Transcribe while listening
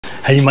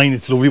Hey mine,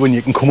 it's lovely when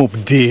you can come up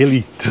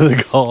daily to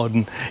the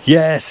garden.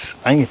 Yes.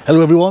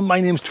 Hello everyone, my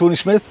name's Tony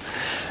Smith.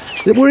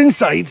 We're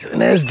inside,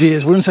 and there's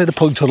Days. We're inside the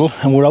polytunnel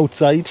and we're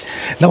outside.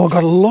 Now I've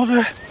got a lot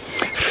of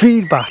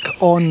feedback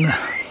on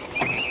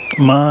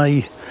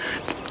my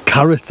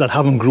carrots that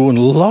haven't grown.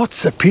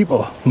 Lots of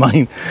people,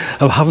 mine,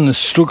 are having a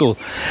struggle.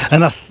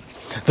 And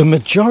the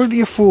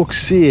majority of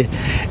folks say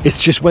it's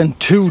just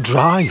went too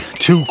dry,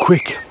 too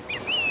quick.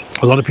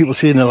 A lot of people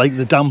saying they like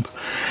the damp.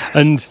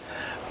 And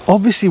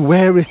obviously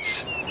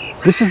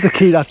this is the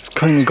key that's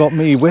kind of got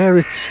me, where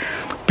it's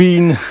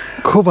been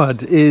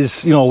covered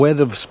is, you know, where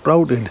they've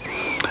sprouted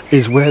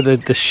is where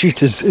the sheet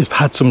has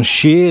had some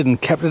shade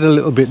and kept it a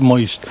little bit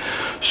moist.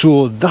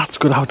 So that's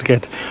going to have to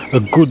get a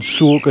good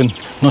soaking,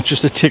 not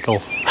just a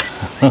tickle.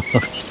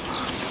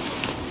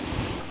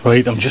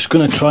 Right, I'm just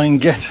going to try and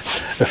get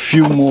a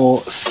few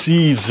more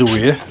seeds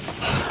away.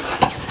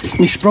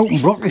 My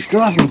sprouting broccoli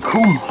still hasn't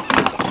come.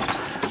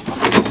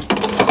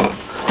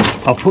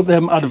 I'll put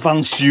them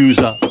advanced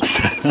user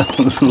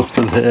cells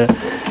over there.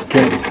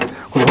 Get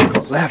what have I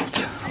got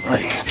left?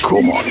 Right,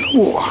 come on.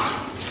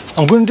 Oh.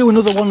 I'm going to do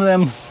another one of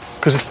them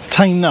because it's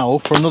time now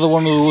for another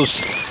one of those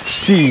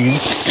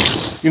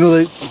seeds. You know,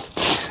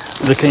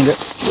 the kind of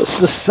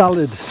the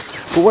salad.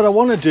 But what I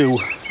want to do,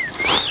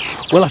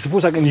 well, I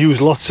suppose I can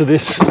use lots of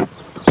this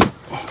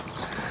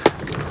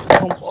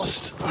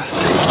compost. Let's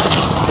see.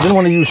 I didn't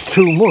want to use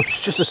too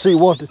much, just to see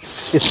what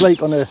it's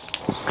like on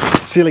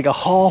like a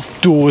half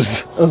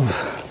dose of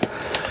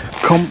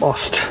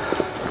compost.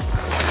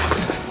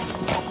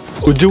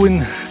 We're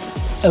doing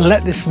a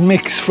lettuce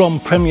mix from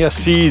Premier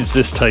Seeds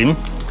this time.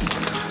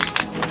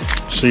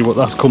 See what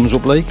that comes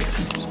up like.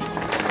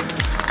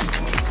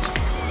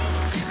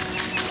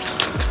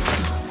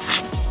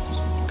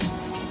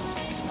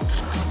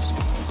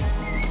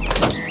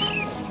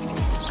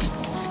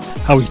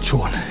 How are you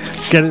doing?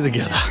 Get it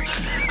together.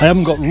 I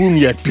haven't got room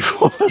yet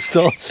before I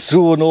start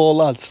sowing all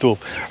that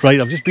stuff. Right,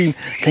 I've just been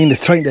kind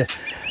of trying to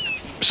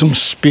some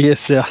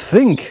space there. I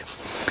think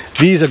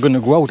these are going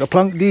to go out. I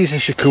planted these in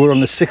Shakura on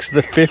the 6th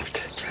of the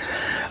 5th,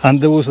 and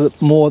those are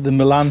more the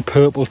Milan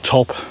purple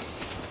top.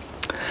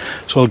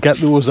 So I'll get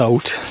those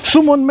out.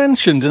 Someone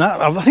mentioned, and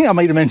I think I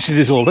might have mentioned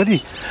this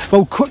already,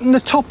 about cutting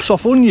the tops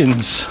off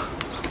onions,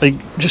 like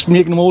just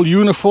making them all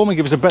uniform and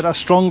give us a better,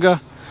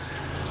 stronger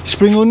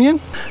spring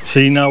onion.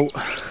 See now.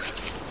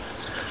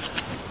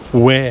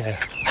 Where?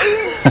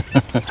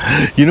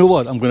 You know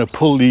what, I'm going to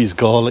pull these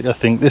garlic, I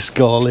think this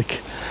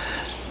garlic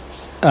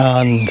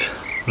and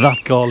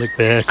that garlic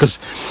there, because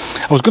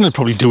I was going to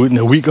probably do it in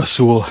a week or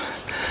so,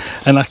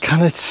 and I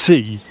cannot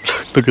see,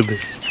 look at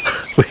this.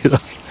 Wait,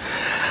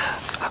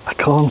 I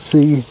can't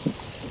see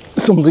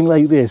something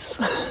like this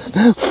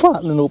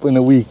fattening up in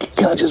a week.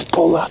 Can I just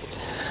pull that?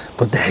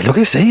 But there, look,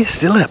 you see,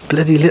 still a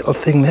bloody little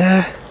thing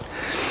there.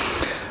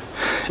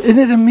 Isn't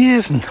it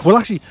amazing? Well,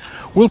 actually,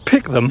 we'll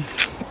pick them.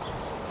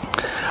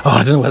 Oh,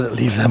 I don't know whether to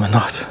leave them or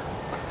not.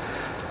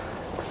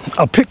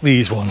 I'll pick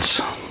these ones.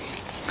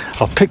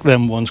 I'll pick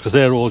them ones because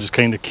they're all just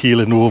kind of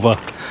keeling over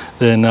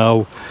there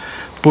now.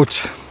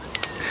 But,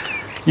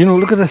 you know,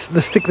 look at the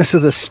thickness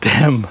of the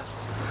stem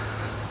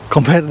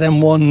compared to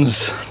them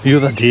ones the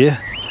other day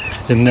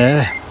in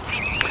there.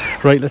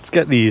 Right, let's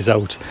get these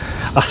out.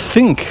 I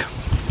think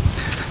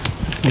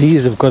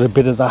these have got a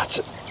bit of that.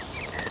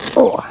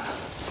 Oh,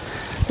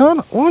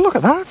 look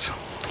at that.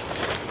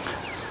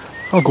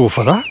 I'll go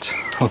for that.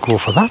 I'll go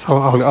for that.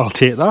 I'll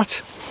take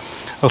that.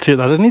 I'll take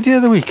that any day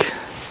of the week.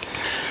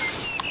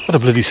 What a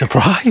bloody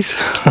surprise.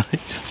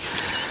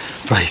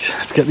 Right,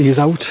 let's get these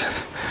out.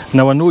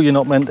 Now I know you're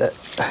not meant to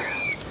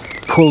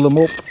pull them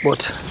up,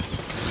 but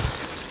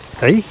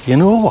hey, you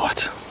know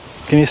what?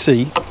 Can you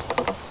see?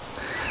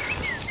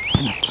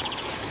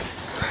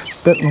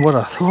 Better than what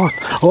I thought.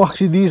 Oh,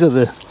 actually these are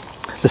the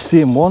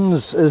same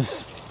ones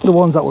as the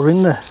ones that were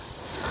in there.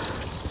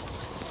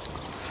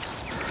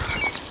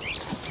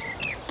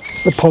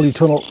 The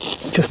polytunnel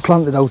just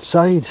planted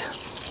outside.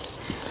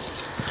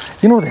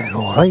 You know, they're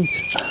all right.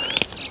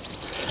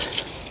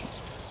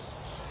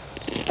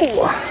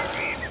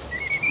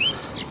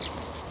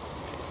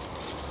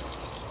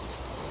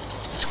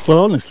 Well,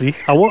 honestly,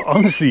 I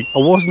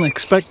wasn't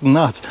expecting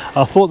that.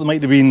 I thought there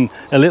might have been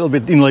a little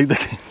bit, you know, like the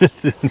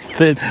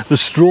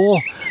straw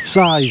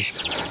size.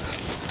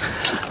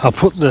 I'll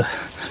put the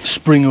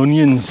spring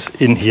onions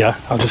in here.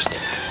 I'll just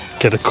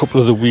get a couple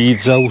of the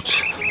weeds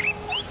out.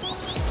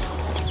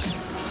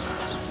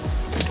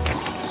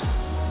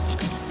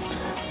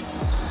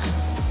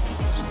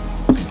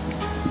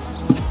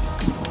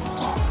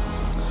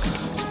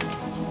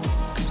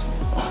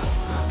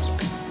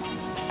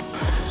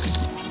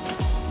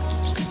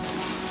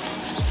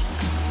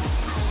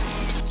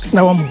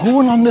 Now I'm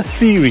going on the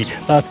theory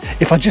that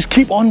if I just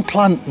keep on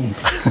planting,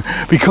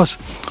 because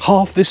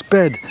half this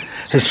bed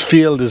has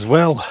failed as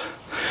well,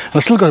 and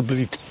I've still got a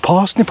bloody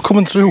parsnip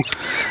coming through.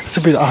 It's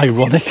a bit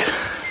ironic.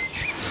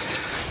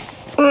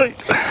 Right,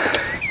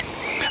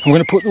 I'm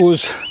going to put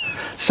those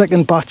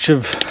second batch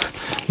of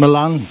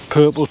Milan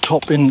purple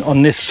top in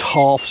on this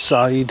half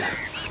side.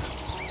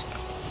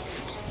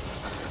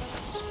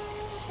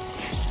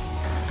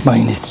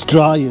 Mind it's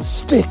dry as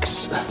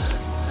sticks,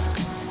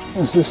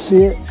 as they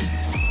say.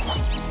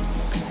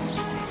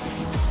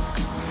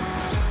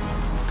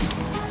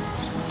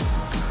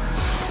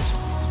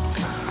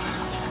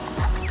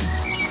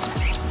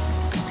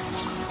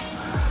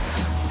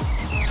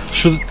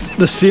 So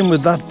the same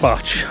with that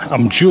batch.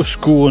 I'm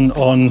just going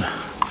on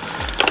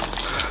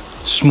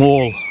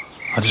small.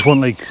 I just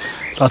want like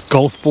that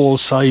golf ball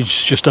size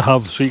just to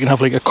have, so you can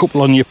have like a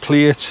couple on your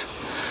plate,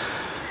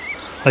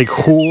 like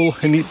whole,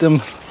 and eat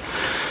them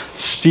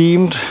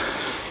steamed.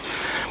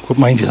 But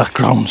mind you, that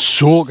ground's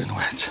soaking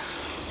wet.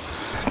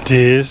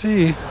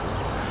 Daisy,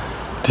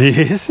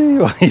 Daisy,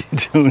 what are you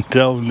doing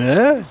down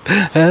there?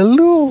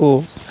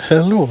 Hello,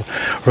 hello.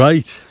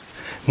 Right,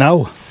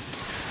 now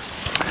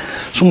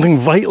something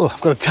vital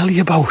I've got to tell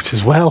you about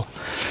as well.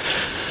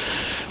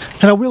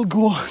 And I will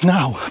go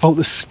now about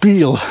the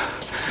spiel,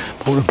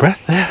 about the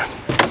breath there,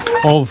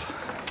 of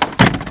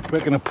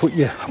where can I put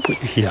you? I'll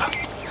put you here.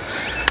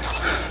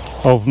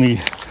 Of me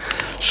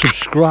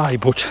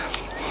subscribe, but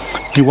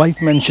my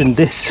wife mentioned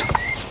this.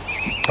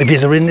 If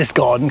you're in this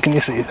garden, can you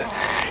see it?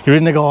 You're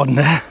in the garden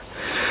there.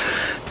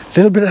 A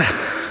little bit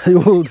of the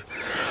old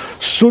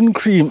sun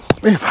cream,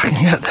 if I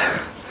can get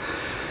there.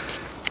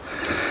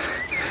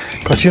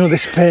 Because you know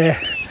this fair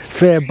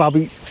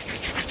babby,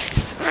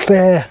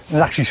 fair, it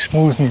actually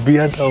smooths my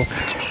beard now.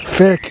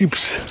 Fair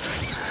keeps,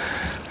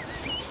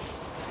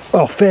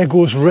 oh, fair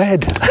goes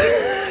red.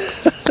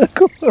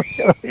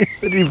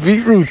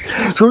 Beetroot.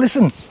 So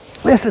listen,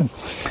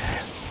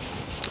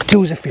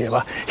 do us a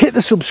favour, hit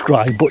the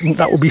subscribe button,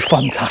 that would be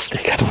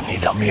fantastic. I don't need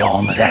it on my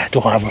arms there, I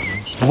don't have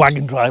a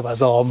wagon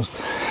driver's arms.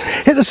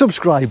 Hit the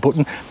subscribe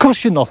button,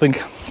 costs you nothing,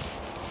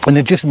 and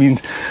it just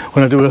means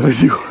when I do a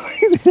video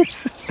like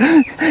this,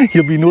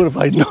 you'll be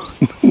notified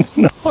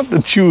not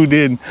to tune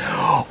in.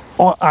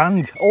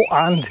 And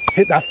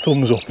hit that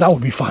thumbs up, that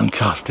would be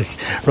fantastic.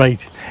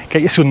 Right,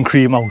 get your sun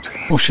cream out.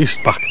 Oh, she's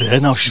back there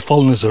now, she's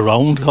following us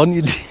around, aren't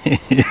you?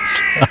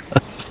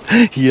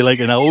 You're like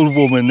an old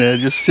woman there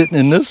just sitting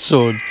in the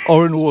sun,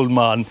 or an old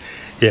man.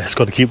 Yeah, it's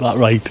got to keep that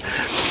right.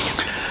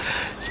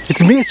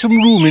 It's made some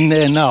room in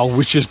there now,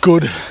 which is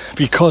good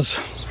because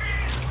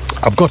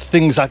I've got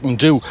things I can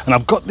do. And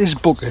I've got this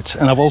bucket,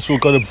 and I've also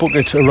got a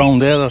bucket around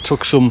there that I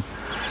took some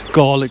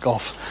garlic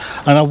off.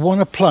 And I want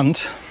to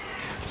plant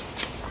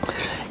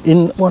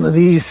in one of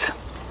these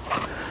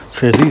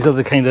trays. These are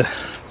the kind of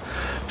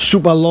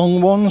super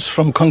long ones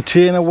from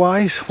Container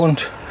Wise.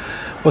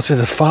 What's it,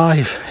 a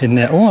 5 in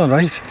there? Oh, all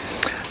right.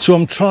 So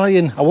I'm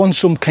trying, I want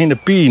some kind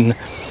of bean.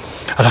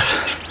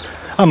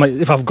 I might,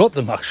 if I've got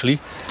them actually,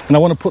 and I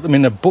want to put them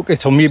in a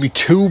bucket, or maybe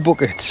 2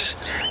 buckets,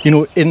 you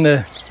know,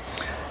 in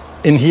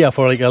here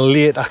for like a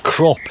later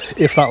crop,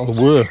 if that'll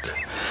work.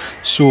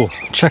 So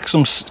check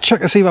to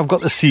see if I've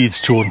got the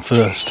seeds torn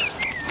first.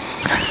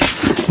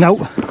 Now,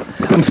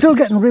 I'm still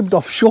getting ribbed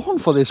off Sean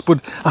for this, but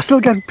I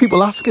still get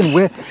people asking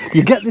where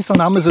you get this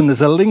on Amazon.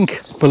 There's a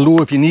link below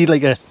if you need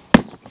like a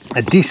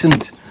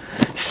decent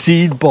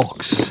seed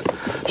box.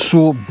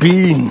 So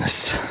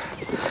beans,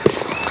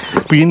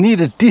 but you need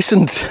a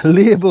decent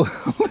label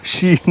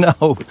machine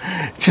now.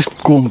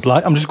 Just going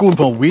blind. I'm just going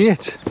for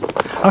weight.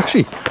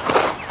 Actually,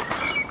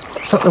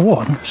 is that the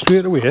one?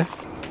 Straight away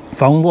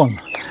found one.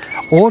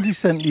 Already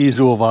sent these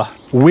over.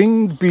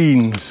 Winged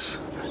beans,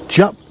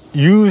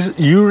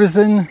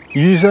 Urizin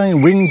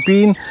winged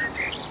bean.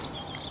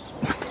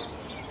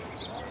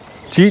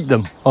 Eat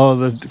them,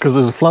 because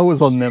there's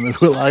flowers on them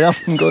as well. I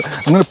haven't got.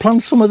 I'm going to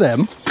plant some of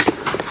them,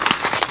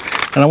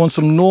 and I want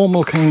some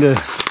normal kind of.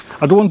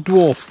 I don't want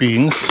dwarf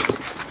beans.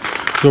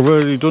 So I've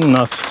already done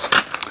that.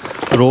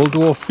 They're all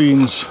dwarf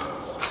beans.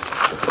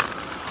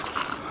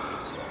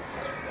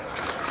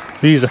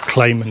 These are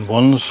climbing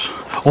ones.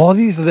 Oh,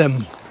 these are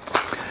them.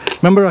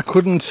 Remember, I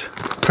couldn't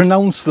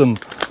pronounce them.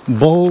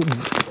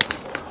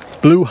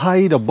 Blue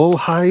hide or bull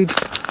hide.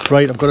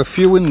 Right, I've got a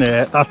few in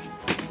there. That's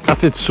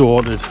it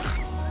sorted.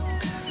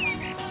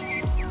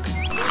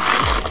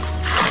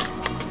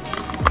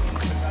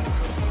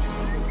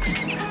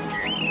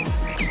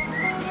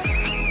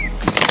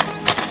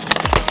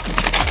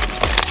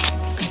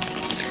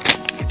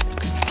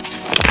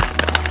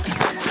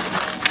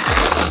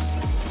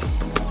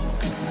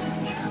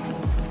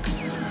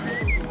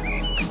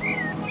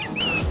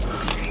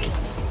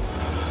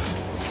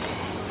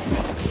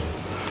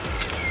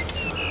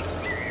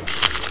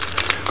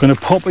 Going to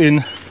pop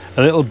in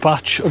a little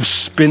batch of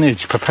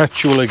spinach,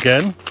 perpetual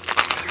again.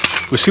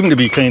 We seem to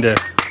be kind of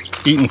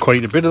eating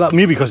quite a bit of that,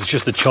 maybe because it's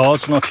just the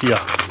chard's not here.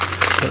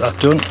 Get that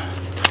done.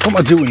 What am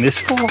I doing this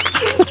for?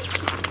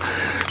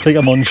 It's like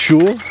I'm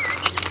unsure.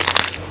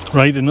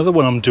 Right, another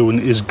one I'm doing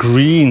is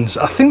greens.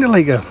 I think they're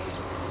like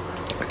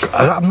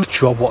I'm not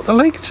sure what they're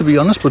like, to be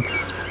honest, but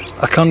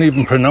I can't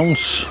even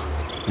pronounce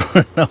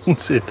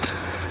it.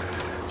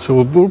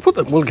 So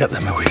we'll get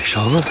them away,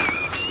 shall we?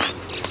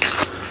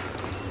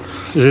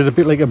 Is it a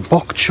bit like a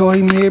bok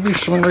choy, maybe,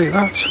 something like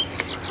that?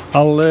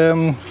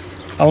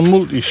 I'll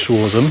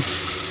multi-sow them.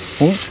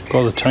 Oh,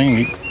 got a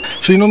tiny.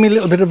 So you know me, a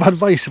little bit of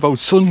advice about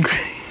sun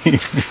cream.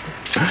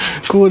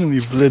 Go in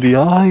me bloody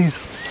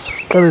eyes.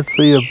 Look at it,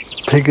 see a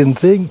picking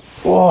thing.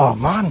 Oh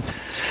man,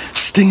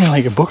 stinging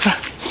like a booger.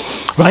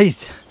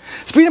 Right,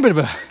 it's been a bit of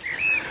a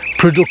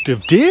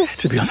productive day,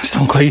 to be honest.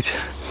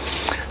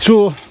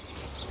 So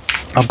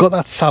I've got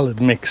that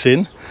salad mix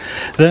in,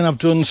 then I've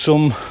done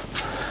some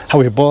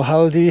some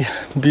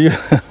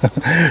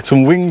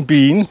wing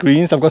bean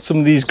greens. I've got some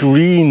of these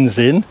greens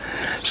in,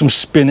 some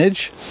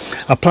spinach.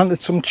 I planted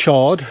some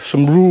chard,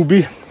 some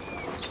ruby,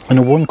 and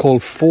a one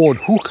called Ford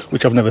Hook,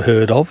 which I've never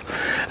heard of.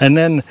 And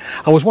then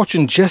I was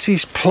watching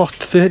Jessie's plot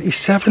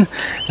 37,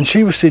 and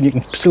she was saying you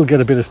can still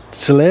get a bit of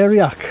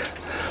celeriac.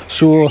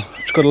 So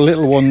it's got a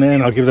little one there,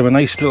 and I'll give them a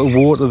nice little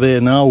water there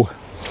now.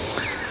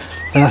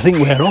 And I think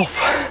we're off.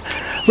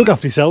 Look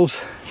after yourselves,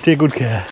 take good care.